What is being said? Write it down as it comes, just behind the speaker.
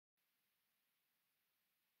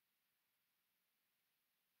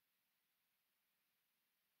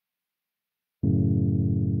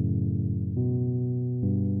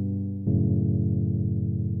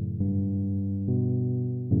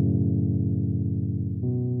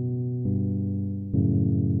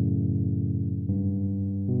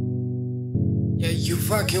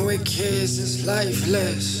fucking with kids is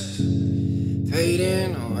lifeless,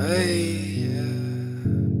 fading away.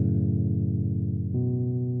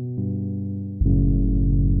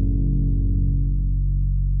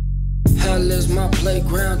 Hell is my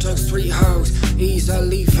playground, drugs, street hoes,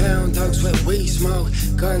 easily found, thugs with weed smoke,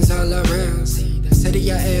 guns all around. See the city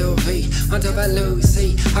of LV, until I lose.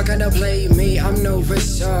 See, how can they play me? I'm no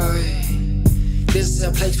Richard. This is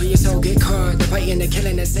a place where your soul get caught. The fighting, the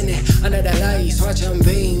killing, the sinning under the lights. Watch them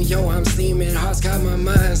beam, yo, I'm steaming. Heart's got my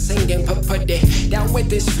mind singing. Put it down with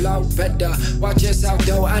this flow. Better watch yourself,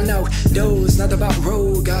 though. I know dudes, not about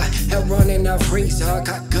rude. Got hell running a freezer.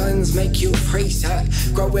 Got guns, make you freeze.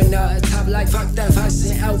 Growing up top like fuck that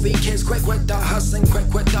fussing. LV kids quick with the hustling,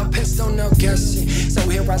 quick with the pistol, no guessing. So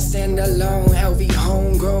here I stand alone. LV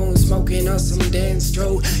homegrown, smoking on some dance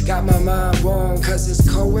stroke. Got my mind warm, cause it's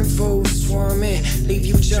cold and full swarming. Leave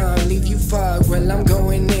you chum, leave you fuck. Well, I'm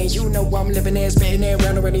going in, you know I'm living there, spitting there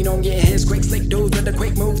around. Already don't get hits, quick slick dudes with the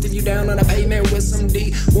quick moves. Leave you down on the pavement with some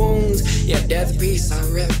deep wounds. Yeah, death piece, I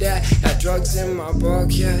rip that. Got drugs in my book,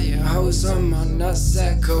 yeah, hoes on my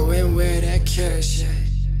nutsack. Going where that cash at.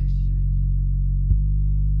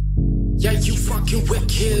 Yeah, you fucking with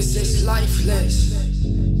kids, it's lifeless,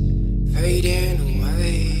 fading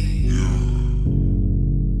away.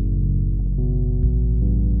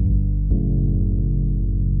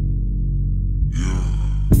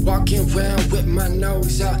 Walking around with my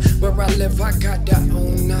nose up. Where I live, I got the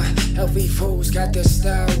owner. LV fools got the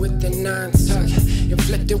style with the 9-tuck.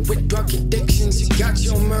 Inflicted with drug addictions, you got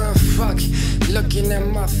your mind fucked. Looking at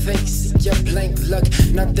my face, your blank look.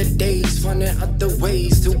 Not the days, finding other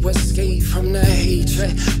ways to escape from the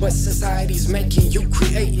hatred. What society's making you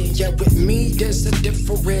creating. Yeah, with me there's a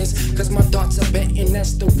difference, cause my thoughts are betting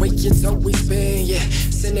that's the way it's always been. Yeah,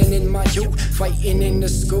 sinning in my youth, fighting in the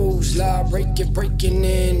schools. Law breaking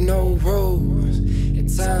in, no rules. At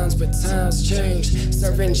times, but times change.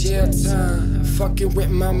 Serving jail time, fucking with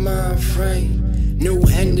my mind frame. New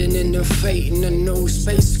ending in the fate, in a new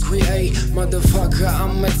space create. Motherfucker,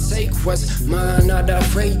 I'ma take what's mine, not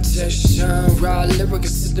afraid to shine. Raw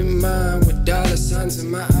lyrics to the mind with dollar signs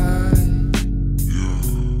in my eyes.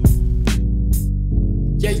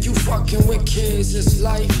 Yeah, you fucking with kids, it's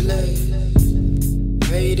lifeless,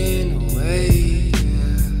 fading away.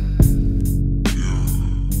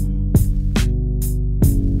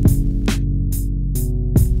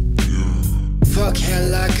 Fuck hell,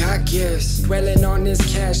 like I guess. Dwelling on this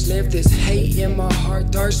cash, live this hate in my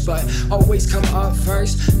heart thirst, but always come up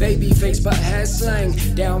first. Baby face, but head slang.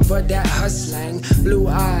 Down for that hustling. Blue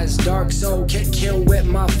eyes, dark soul, get killed with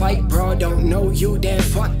my fight, bro. Don't know you, then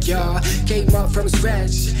fuck y'all. Came up from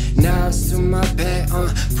scratch. Now it's to my back,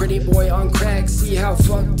 pretty boy on crack. See how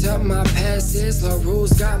fucked up my past is. The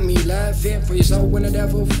rules got me laughing. For your soul when the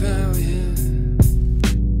devil found him.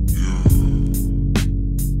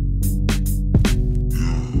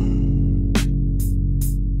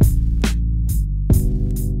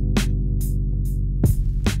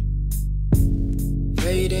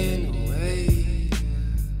 Fading